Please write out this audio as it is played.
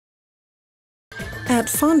At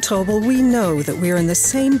Vontobel, we know that we're in the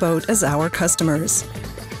same boat as our customers.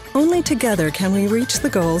 Only together can we reach the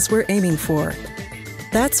goals we're aiming for.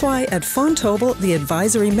 That's why at Vontobel, the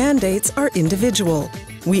advisory mandates are individual.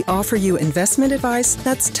 We offer you investment advice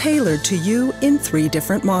that's tailored to you in 3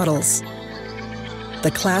 different models: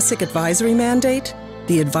 the Classic Advisory Mandate,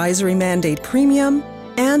 the Advisory Mandate Premium,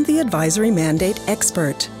 and the Advisory Mandate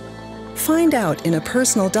Expert. Find out in a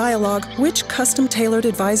personal dialogue which custom-tailored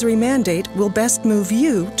advisory mandate will best move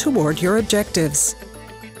you toward your objectives.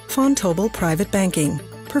 Vontobel Private Banking.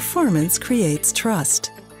 Performance creates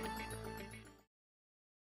trust.